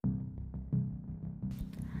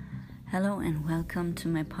Hello and welcome to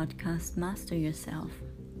my podcast, Master Yourself.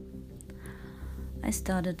 I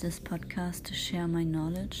started this podcast to share my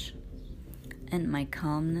knowledge and my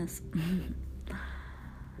calmness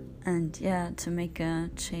and to make a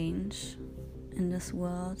change in this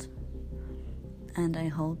world, and I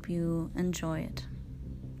hope you enjoy it.